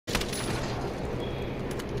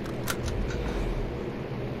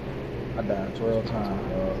I died 12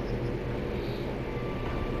 times, dog.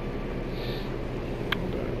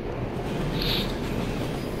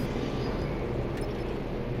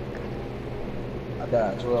 I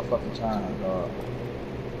died 12 fucking times, dog.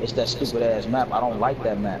 It's that stupid ass map. I don't like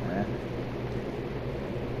that map, man.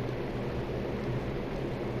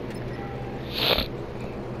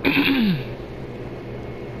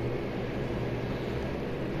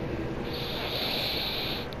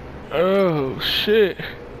 Oh shit.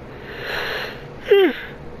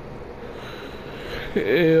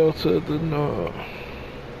 Hell to the no.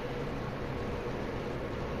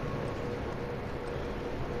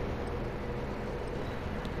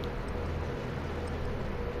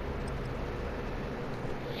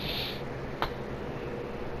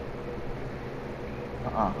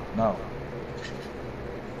 No.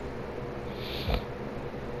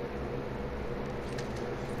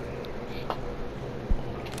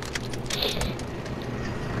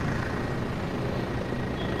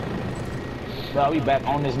 Bro, we back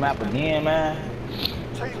on this map again, man.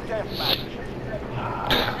 Team deathmatch.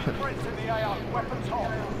 Threats in the AO. Weapons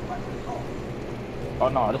hot. Oh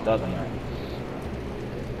no, this doesn't, man.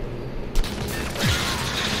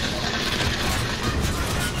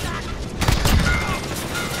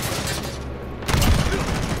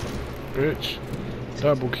 Bitch.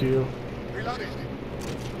 Double kill. Reloading.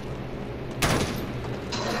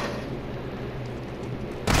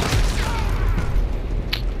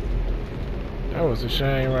 That was a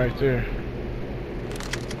shame right there.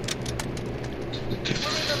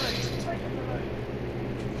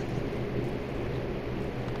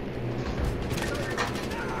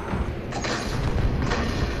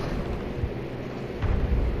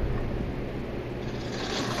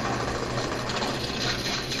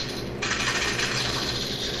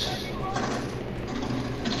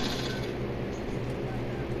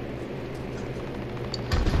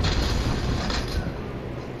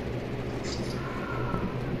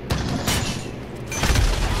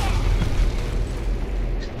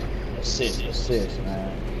 Assist,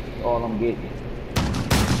 man. All I'm getting.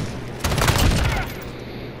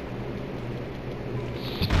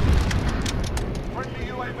 Friendly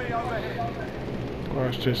UAV overhead.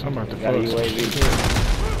 Watch this, I'm about to Got a fuck some UAV. shit.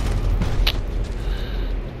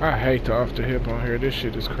 I hate the off the hip on here. This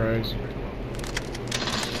shit is crazy.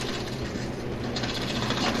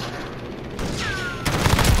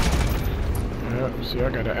 Yep, see, I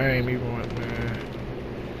gotta aim even with, man.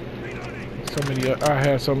 So many, I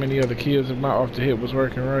had so many other kills and my off the hip was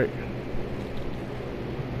working right.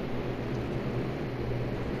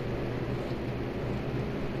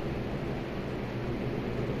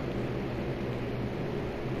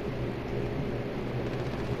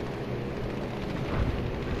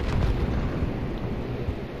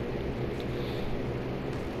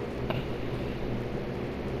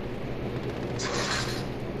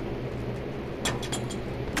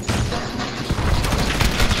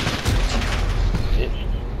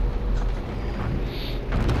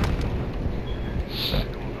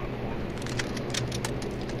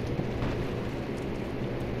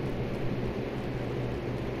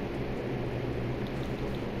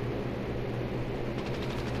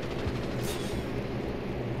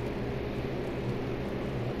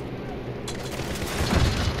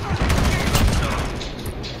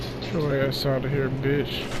 Get your ass out of here,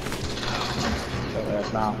 bitch. Your ass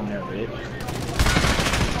down from there, bitch.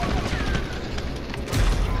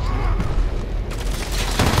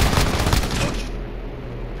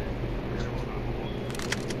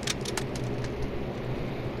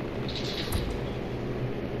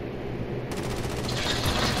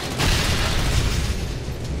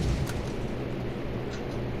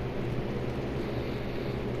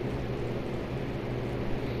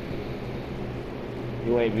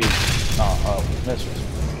 UAV. No, missiles.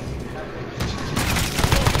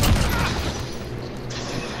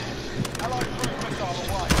 Allied cruise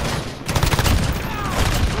missile away.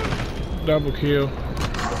 Double kill. That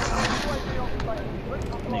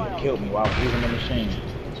nigga killed me while I was using the machine.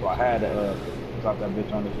 So I had to drop that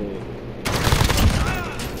bitch on his head.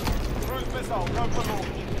 Cruise missile, go for launch.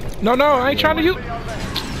 No, I ain't trying to use.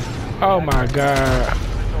 Oh my god.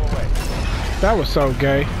 That was so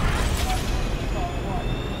gay.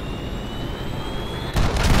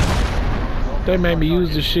 They made me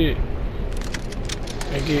use the shit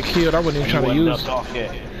and get killed. I wasn't even trying to use.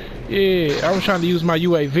 Yeah, I was trying to use my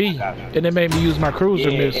UAV, and they made me use my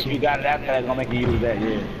cruiser missile. If you got it after that, it's gonna make you use that.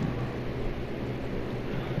 Yeah.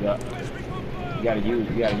 You gotta use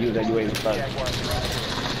that UAV first.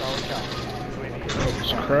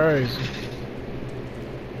 It's crazy.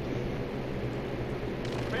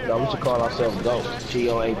 Yo, we should call ourselves GOAT,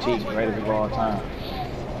 GOAT, greatest of all time.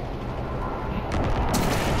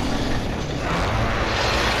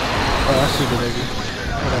 Oh, I see the nigga.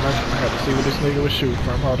 Hold on, I had to see what this nigga was shooting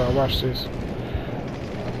from. Hold on, watch this.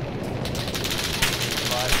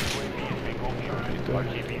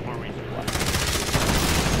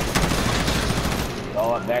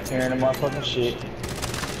 Oh, back here in the motherfucking shit.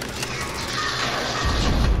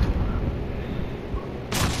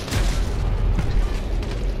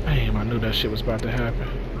 Damn, I knew that shit was about to happen.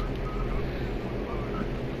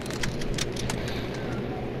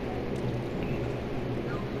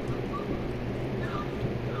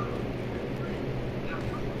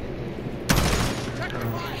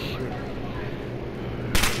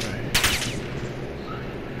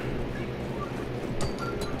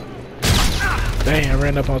 Damn, I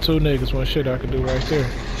ran up on two niggas. One shit I could do right there.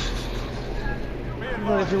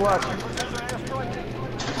 What is you watching?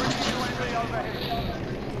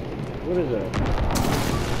 What is that?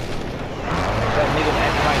 That nigga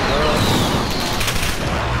acting like girls.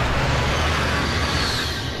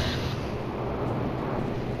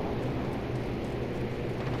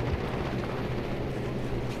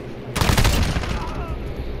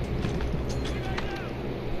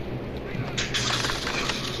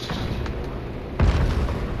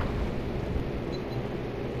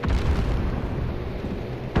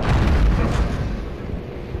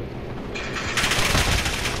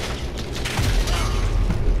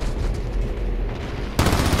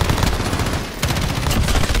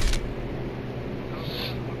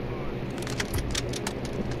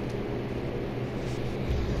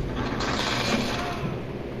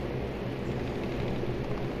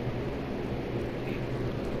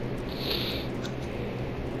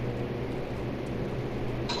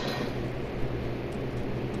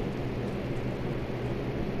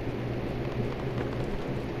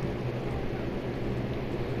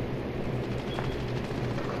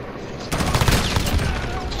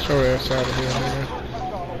 Your ass out of here, nigga.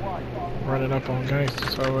 Running up on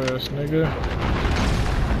gangsters, hoe ass nigga.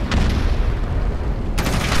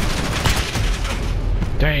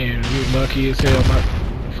 Damn, you lucky as hell. My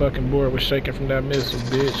fucking board was shaking from that missile,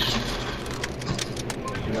 bitch.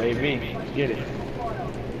 UAV, get it.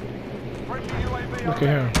 Look at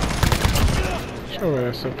him. Get your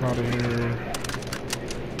ass up out of here.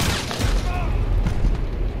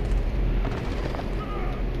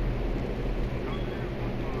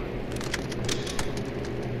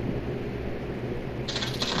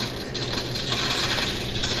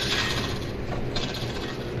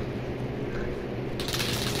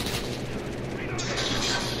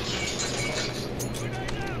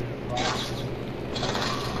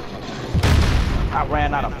 I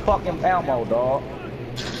ran out of fucking ammo, dog.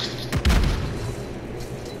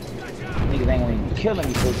 Niggas ain't even killing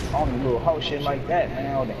me for only little hoe shit like that,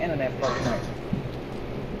 man. On the internet fucking up.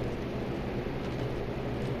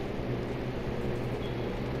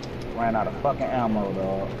 Ran out of fucking ammo,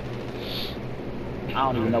 dog. I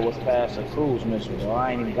don't even know what's past a cruise missile, dog.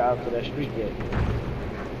 I ain't even got up to that street yet.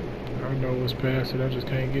 I know what's past it, I just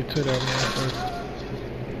can't get to that motherfucker.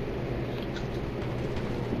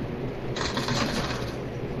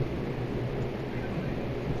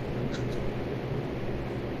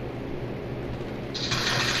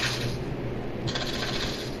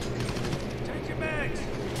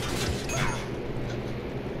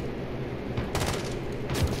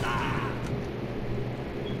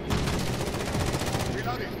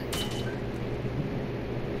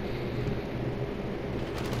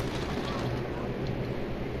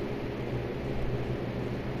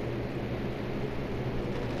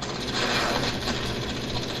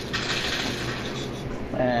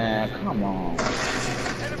 Man, come on.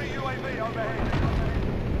 Enemy UAV overhead.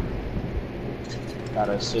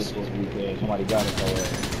 Gotta assist this weekend. Somebody got it though.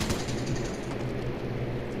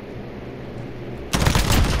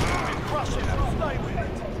 Crushing them. Stay with it.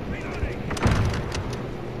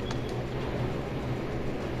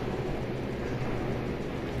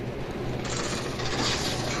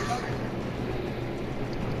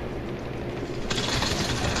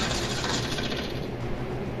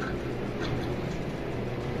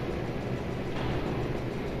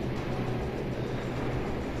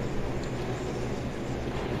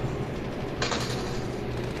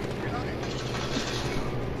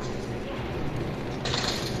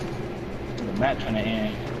 Match in the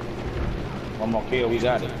end. One more kill, we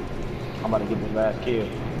got it. I'm about to get this last kill.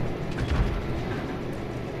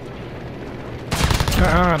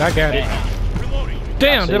 I got it.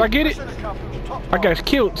 Damn, did I get it? Top I got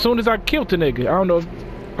killed as soon as I killed the nigga. I don't know if,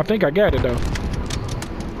 I think I got it though.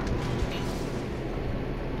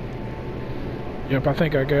 Yep, I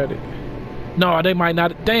think I got it. No, they might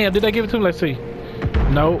not. Damn, did they give it to me? Let's see.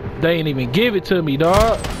 No, they ain't even give it to me,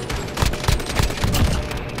 dog.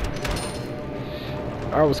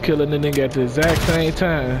 I was killing the nigga at the exact same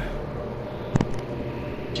time.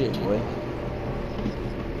 Shit, boy.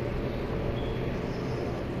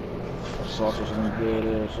 Sausage and good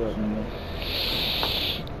or something.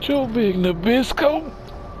 Joe Big Nabisco.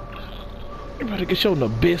 You better get your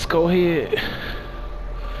Nabisco head.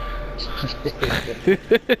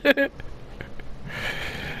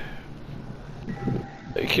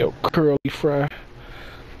 Make your curly fry.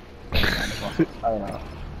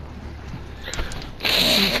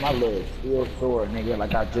 My legs feel sore, nigga.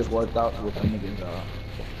 Like I just worked out with some niggas,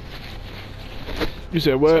 You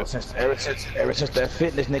said what? So ever since that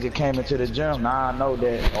fitness nigga came into the gym, now I know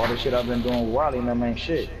that all the shit I've been doing with Wally and them ain't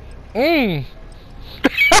shit. Damn.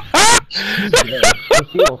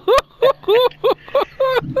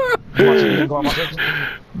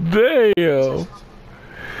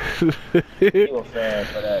 You were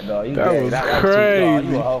fast for that, dog. That was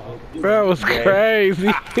crazy. That was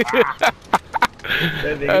crazy.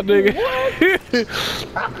 That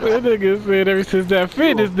nigga said ever since that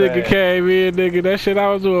fitness nigga came in, nigga, that shit I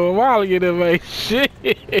was doing while you them ain't shit.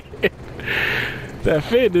 That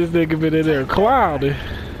fitness nigga been in there clouding.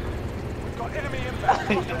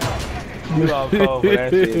 You all cold for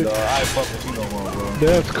that shit, dog. I ain't fuck with you no more, bro.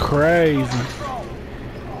 That's crazy.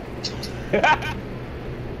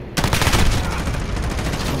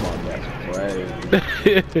 Come on, that's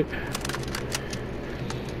crazy.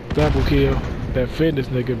 Double kill. That fitness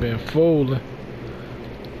nigga been fooling.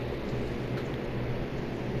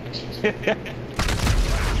 This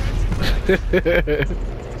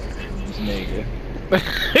nigga.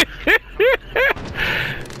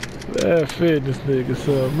 That fitness nigga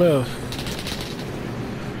something else.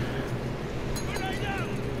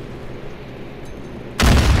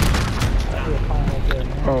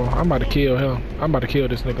 Oh, I'm about to kill him. I'm about to kill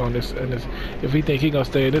this nigga on this. And this, if he think he gonna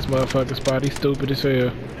stay in this motherfucking spot, he's stupid as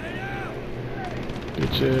hell.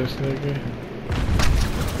 Bitch ass nigga.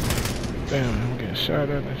 Damn, I'm getting shot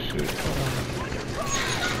at and shit.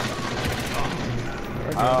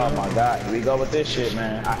 Oh my god, here we go with this shit,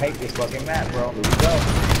 man. I hate this fucking map, bro. Here we go.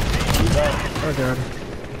 I got him.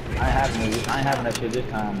 I ain't having that shit this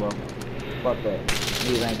time, bro. Fuck that.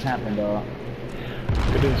 Niggas ain't camping, dog.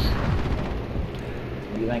 Look at this.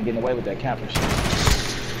 Niggas ain't getting away with that camping shit.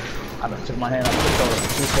 I done took my hand off the controller for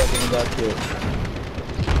 2 seconds and got killed.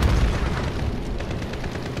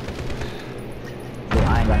 Dude,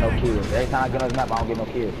 I ain't got no kills. Every time I get on this map, I don't get no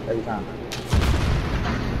kills. Every time.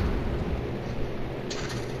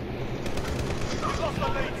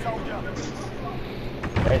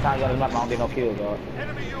 Every time I get on this map, I don't get no kills, dog.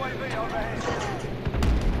 Enemy UAV overhead.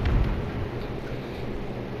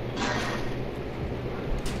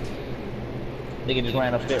 Nigga just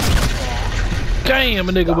ran upstairs. Damn,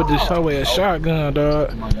 a nigga with this whole ass shotgun,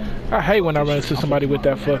 dog. I hate when I run into somebody with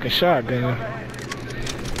that fucking shotgun.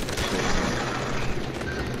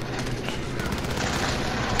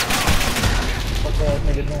 What the ass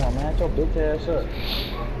nigga doing, man? Your bitch ass up.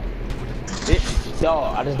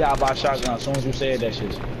 Dog, I just died by a shotgun as soon as you said that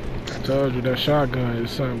shit. I told you that shotgun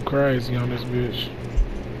is something crazy on this bitch.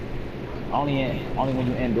 Only when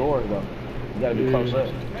you indoors though. You gotta be close up.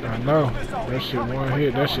 I know. That shit one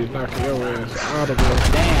hit, that shit knocking your ass out of there.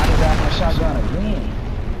 Damn, I just died by a shotgun again.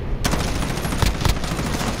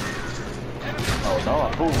 Oh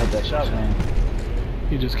dog, who hit that shotgun?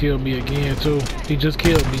 He just killed me again too. He just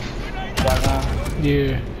killed me. Shotgun?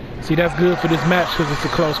 Yeah. See, that's good for this match because it's a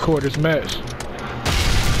close quarters match.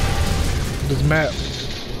 This map.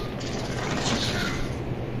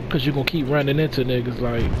 Because you're going to keep running into niggas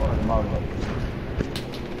like...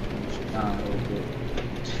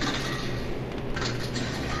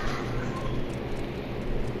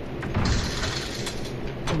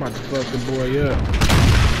 I'm about to fuck the boy up.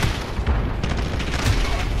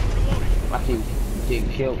 I keep getting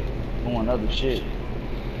killed doing other shit.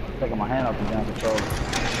 Taking my hand off the damn controller.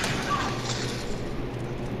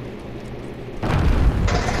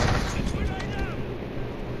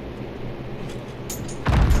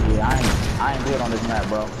 Yeah, I ain't good on this map,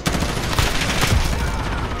 bro.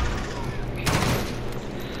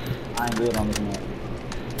 I ain't good on this map.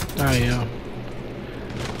 I am.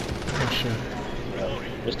 For sure.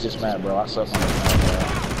 It's this map, bro. I suck on this map,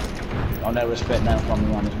 bro. Don't never expect nothing from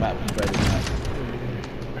me on this map compared to this map.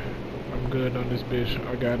 I'm good on this bitch.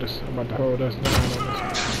 I got us. I'm about to hold us down on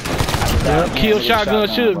this. Yep, kill shotgun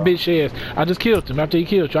shook, bitch ass. I just killed him after he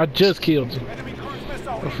killed you. I just killed him.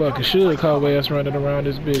 I fucking should call ass running around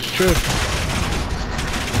this bitch tripping.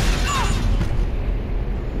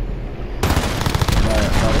 Man,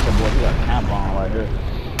 this boy, he got a camp on right here.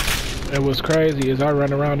 And what's crazy is I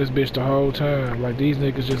run around this bitch the whole time. Like these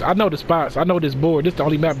niggas just, I know the spots. I know this board. This the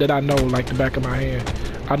only map that I know like the back of my hand.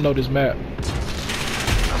 I know this map.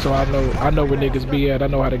 So I know where niggas be at. I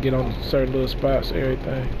know how to get on certain little spots,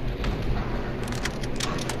 everything.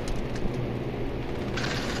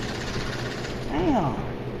 Damn.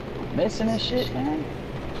 Missing this shit, man.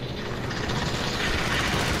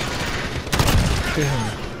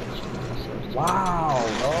 Damn. Wow,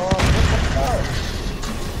 dog. What the fuck?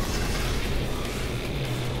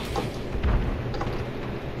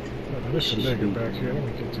 There's a nigga back here. Let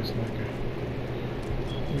me get this nigga.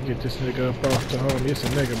 Let me get this nigga up off the home. There's a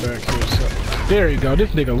nigga back here. So. There you go. This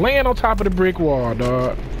nigga laying on top of the brick wall,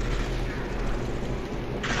 dog.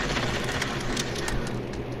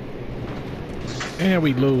 And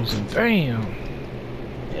we losing. Damn.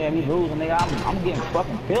 Yeah, we losing, nigga. I'm getting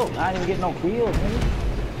fucking killed. I ain't even getting no kills, nigga.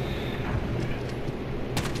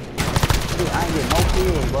 Dude, I ain't getting no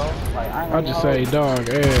kills, bro. Like, I just say, dog,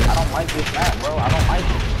 ass. I don't like this map, bro. I don't like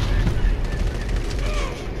it.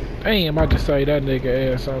 Damn, I just say that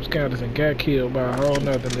nigga ass on Scandals and got killed by a whole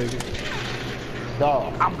nother nigga.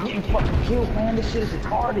 Dog, I'm getting fucking killed, man. This shit is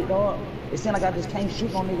retarded, dog. It seems like I just can't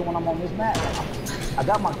shoot no nigga when I'm on this map. I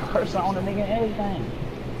got my cursor on the nigga and everything.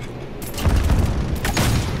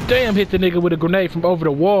 Damn, hit the nigga with a grenade from over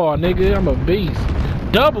the wall, nigga. I'm a beast.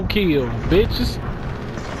 Double kill, bitches.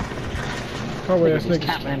 Oh, ass nigga nigga.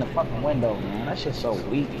 camping in the fucking window, man. That shit's so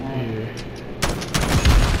weak, man. Yeah.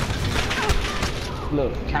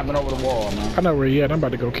 Look, camping over the wall, man. I know where he at. I'm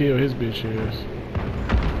about to go kill his bitch ass.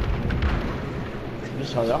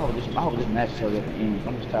 Just hurry. I hope this match hurry up and ends.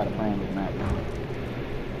 I'm just tired of playing this match, man.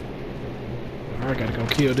 I gotta go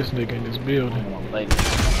kill this nigga in this building. I'm gonna play this.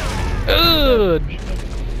 Ugh!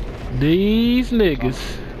 These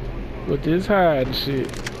niggas with this hide and shit.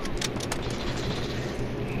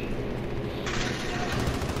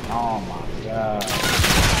 Oh my god.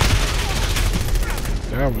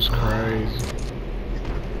 That was crazy.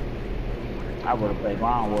 I would have played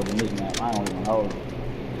Ground War than this map. I don't even hold it.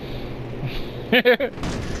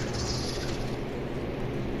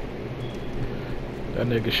 That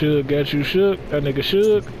nigga shook, got you shook. That nigga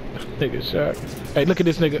shook. Nigga shot. Hey, look at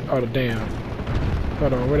this nigga. Oh, damn.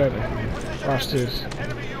 Hold on, where that nigga? Watch this.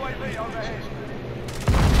 Enemy UAV overhead.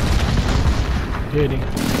 Hit him.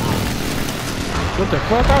 What the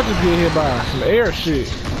fuck? I just get hit by some air shit.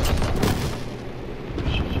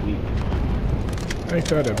 Ain't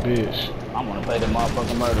that a bitch? I'm gonna play the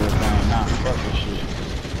motherfucking murderers game now. Fuck this shit.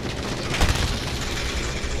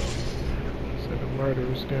 It's like a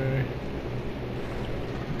murderous game.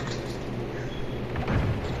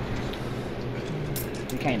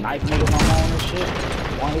 You can't knife niggas no more on this shit.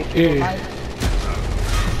 One hit kill knife.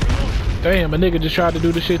 Damn, a nigga just tried to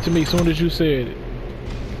do the shit to me as soon as you said it.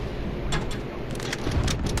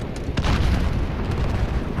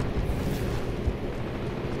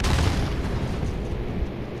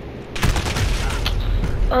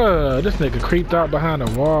 This nigga creeped out behind the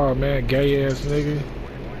wall, man. Gay ass nigga.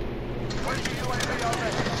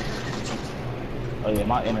 Oh yeah,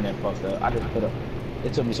 my internet fucked up. I just put up.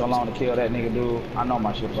 It took me so long to kill that nigga, dude. I know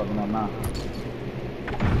my shit fucking up now.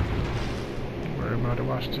 Don't worry about it.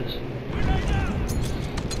 Watch this.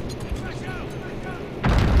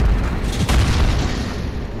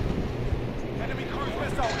 Enemy cruise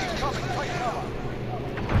missile incoming. Take cover.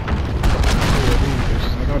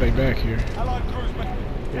 I know they back here. Allied cruise missile.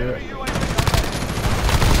 Yeah. Enemy UAV overhead.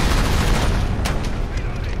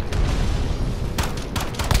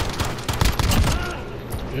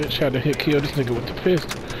 Yeah, tried to kill this nigga with the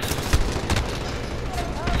pistol.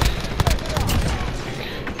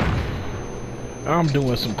 I'm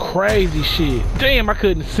doing some crazy shit. Damn, I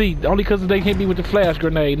couldn't see. Only because they hit me with the flash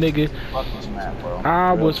grenade, nigga. Fuck this map, bro.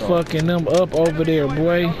 I was fucking them up over there,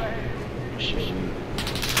 boy. Shit.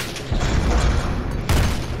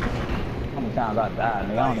 How many times I died,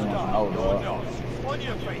 nigga? I don't even want to know, dog. On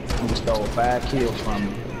your feet. Nigga stole 5 kills from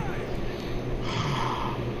me.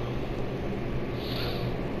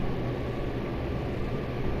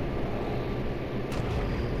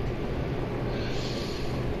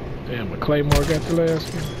 Damn, but Claymore got the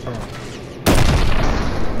last one. Oh.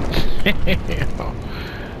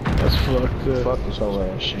 That's fucked up. Fuck this whole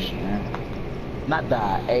ass shit, man. Not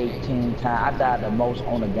died 18 times. I died the most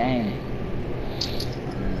on the game.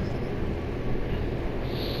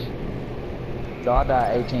 So I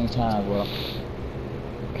died 18 times, bro.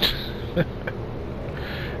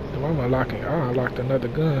 Why am I locking? I unlocked another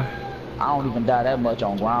gun. I don't even die that much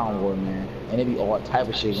on Ground War, man. And it be all type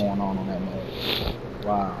of shit going on that map.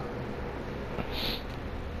 Wow.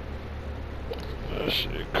 That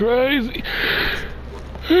shit crazy.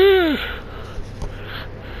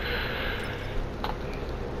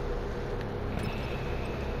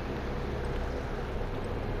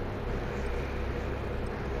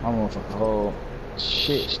 motherfucking whole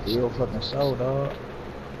shit still fucking so, dog.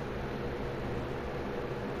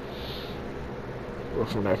 What,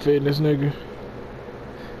 from that fitness nigga?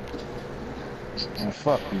 Man,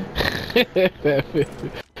 fuck you. That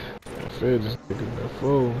fitness nigga, that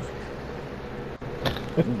fool.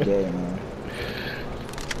 You gay, man.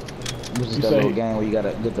 This is You that say- little game where you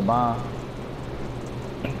gotta get the bomb.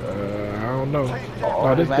 I don't know.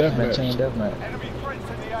 Oh, this match, deathmatch. Team deathmatch. Enemy threats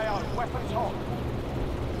in the AO. Weapons hot.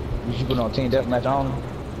 You should put on team deathmatch only.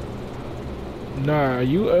 Nah,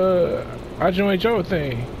 you, I joined your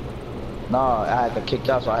thing. No, I had to kick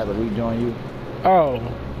out, so I had to rejoin you. Oh.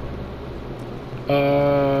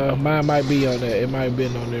 Mine might be on there. It might have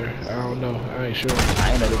been on there. I don't know. I ain't sure.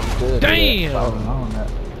 I ain't know that you could. Damn! Do that. I wasn't on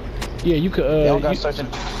that. Yeah, you could, They don't got search and,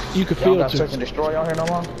 you could they don't got filter. search and destroy on here no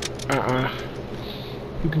more?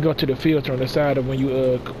 You can go to the filter on the side of when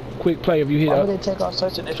you, quick play if you hit Why up. would they take off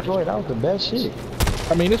search and destroy? That was the best shit.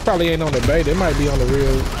 I mean, this probably ain't on the beta. It might be on the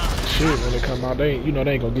real shit when it come out. They ain't, you know,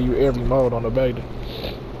 they ain't gonna give you every mode on the beta.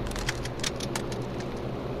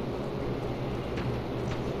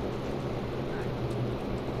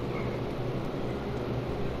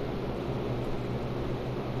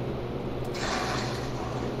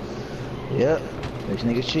 Yep. This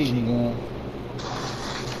nigga's cheating again.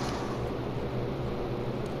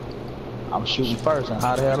 I'm shooting first, and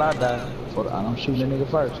how the hell I die? I'm shooting the nigga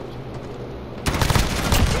first.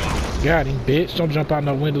 Got him, bitch. Don't jump out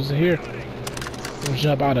no windows in here. Don't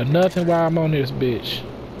jump out of nothing while I'm on this bitch.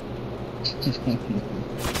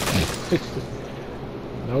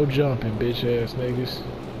 No jumping, bitch ass niggas.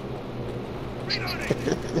 See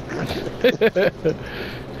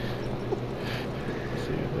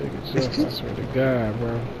a nigga jump, I swear to God,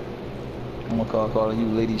 bro. I'm gonna calling you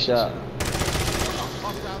Lady Shot.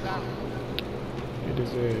 Get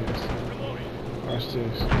his ass. Watch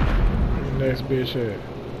this. Where the next bitch at?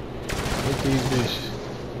 Look these bitches.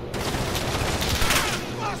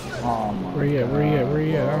 Oh my Where he at? Where he at? Where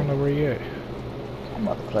he at? I don't know where he at. I'm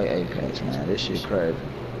about to play Apex, man. This shit crazy.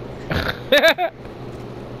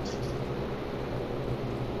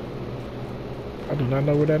 I do not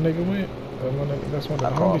know where that nigga went. That's one I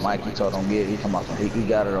of the called homies. Mike, he told him get it. He come out from he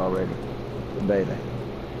got it already. The beta.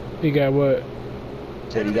 He got what?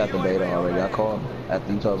 Said he got the beta already. I called him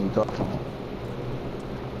after he told me to talk to him.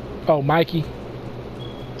 Oh, Mikey.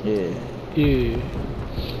 Yeah. Yeah.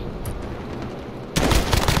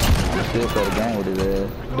 I'm still play the game with his ass.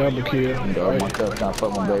 Double kill. You know, my cousin trying to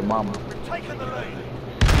fuck my baby mama. We've taken the lead.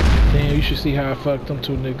 Damn, you should see how I fucked them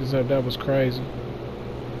two niggas up. That was crazy.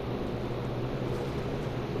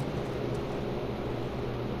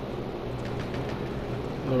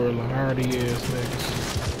 Laura Hardy ass niggas.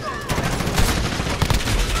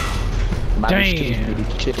 Damn.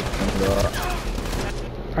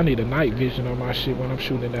 I need a night vision on my shit when I'm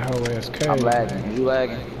shooting that whole ass cave. I'm lagging. You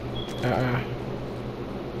lagging?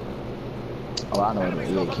 Oh, I know it.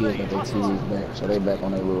 Yeah, kids got their TVs back. So they back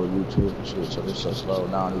on their little YouTube and shit. So they're so slow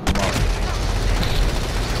down even more.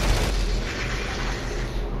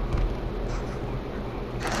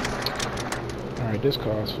 Alright, this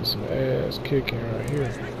calls for some ass kicking right here.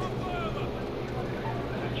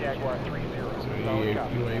 Jaguar 3-0. So yeah,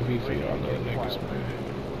 UAV for y'all little niggas, man.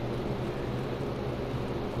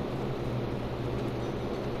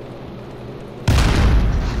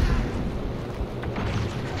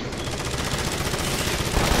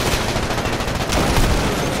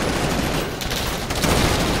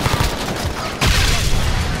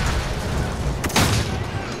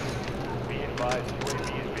 Be advised, UAV is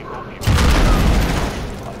being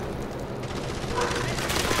occupied.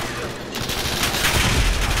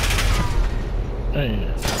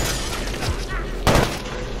 Damn.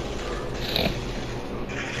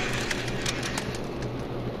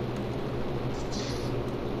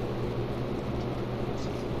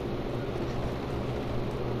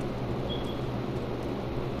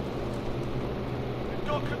 We've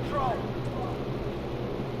got control.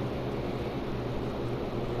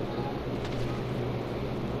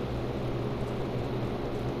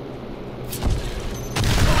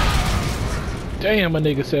 Damn, a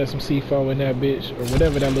nigga said some C4 in that bitch, or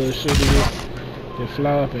whatever that little shit is, that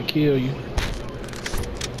fly up and kill you.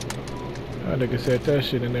 That nigga said that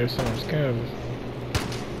shit in there, some scammers.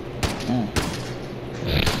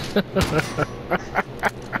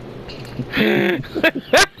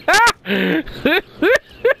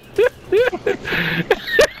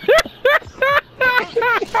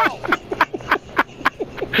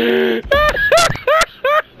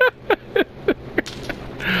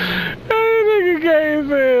 Nigga can't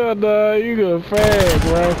fail, dog. You go fag,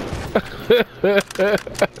 bro.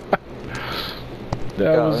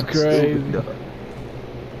 That was crazy.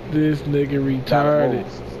 This nigga retarded.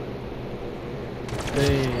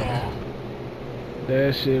 Damn.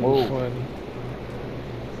 That shit was funny.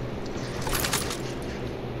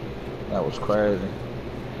 That was crazy.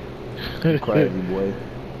 Crazy boy.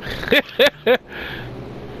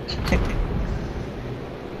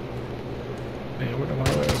 Man, where the my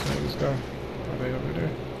ass niggas go? Are they over there?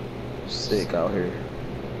 Sick out here.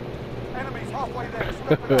 Enemies halfway there.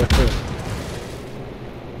 Stop it up.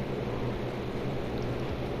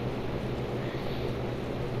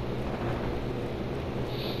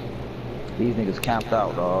 These niggas camped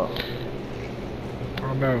out, dog. I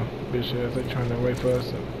don't know, bitch ass. They trying to wait for us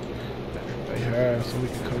to they hide so we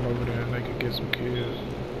can come over there and they can get some kills.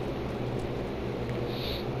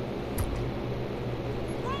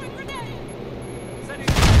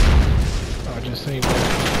 Oh, I just seen that.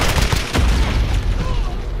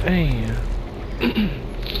 Damn.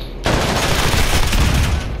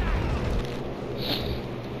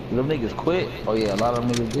 Them niggas quit? Oh yeah, a lot of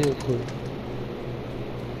them niggas did quit.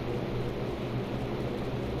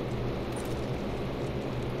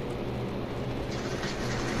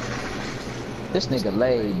 This nigga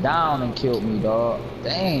laid down and killed me, dog.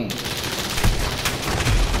 Dang.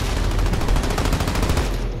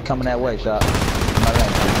 Coming that way, shot. I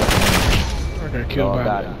got killed by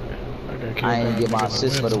got it. him. I ain't get my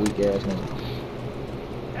assist for the weak ass nigga.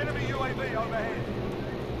 Enemy UAV overhead.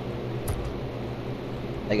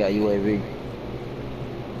 They got UAV.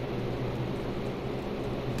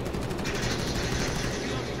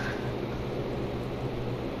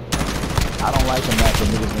 I don't like the map that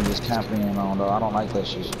niggas been just camping on, though. I don't like that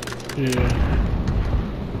shit. Yeah.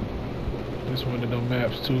 This one of them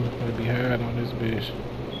maps too. Might be hard on this bitch.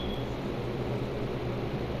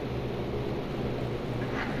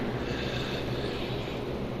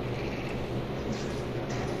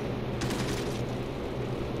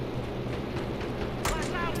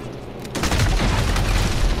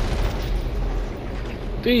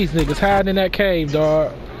 These niggas hiding in that cave,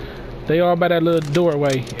 dog. They all by that little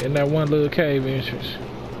doorway in that one little cave entrance.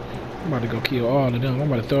 I'm about to go kill all of them.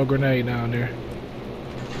 I'm about to throw a grenade down there.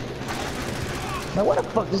 Man, where the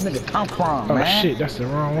fuck this nigga come from, Oh man? shit, that's the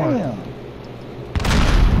wrong one. Damn.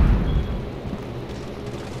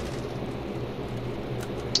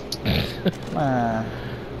 Man.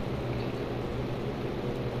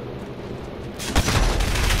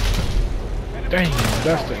 Damn,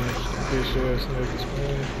 that's the bitch ass niggas,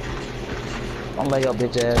 man. Don't lay your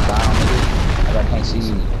bitch ass down, nigga. Like I can't see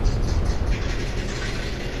you.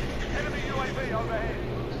 Enemy UAV overhead.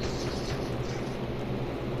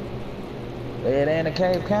 They in the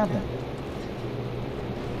cave camping.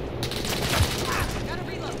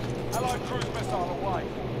 Allied cruise missile away.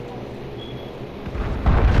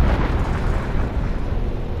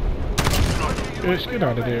 Bitch, get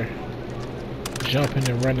out of there. Jumping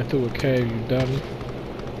and running through a cave, you dummy.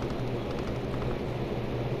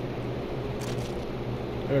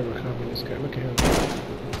 Ever come in this cave? Look at him.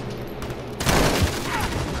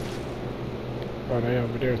 Oh, they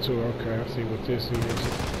over there too. Okay, I see what this is.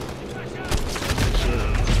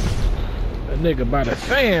 A nigga by the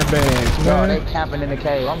sandbags, Dog, man. they camping in the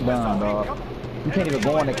cave. I'm done, dog. You can't even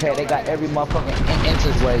go in the cave. They got every motherfucking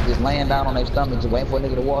entranceway just laying down on their stomachs and waiting for a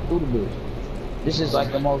nigga to walk through the bitch. This is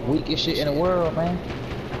like the most weakest shit in the world, man.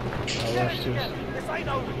 Oh, watch this. This ain't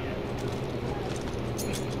over yet.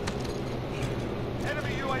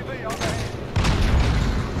 Enemy UAV overhead.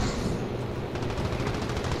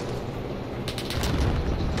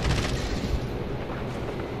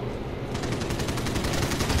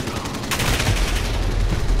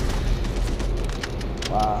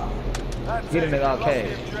 Wow. That's Get in it. the Lost cave.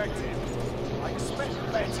 the objective. I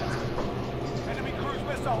expect better. Enemy cruise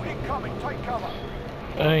missile incoming. Take cover.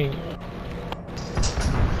 Dang.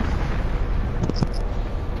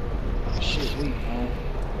 Shit weak, man.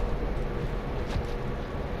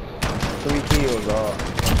 3 kills, dog.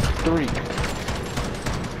 3.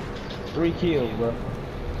 3 kills, bro.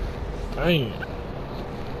 Dang.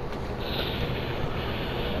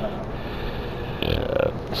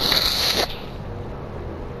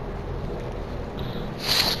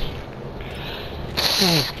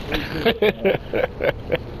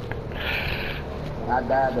 I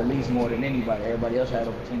died at least more than anybody. Everybody else had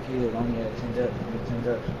over 10 kills. I only had 10 deaths. Only 10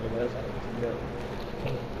 deaths. Everybody else had over 10 deaths.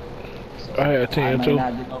 I had I 10 might too.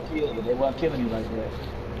 not get no kills, but they wasn't killing me like that.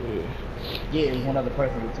 Yeah. Yeah, it was one other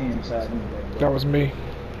person with 10 besides me. That was me.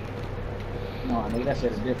 No, nigga, that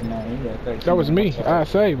shit is different now. He had 13. That was me. I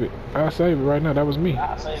save it. I save it right now. That was me.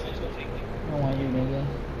 I save it. I don't want you, nigga.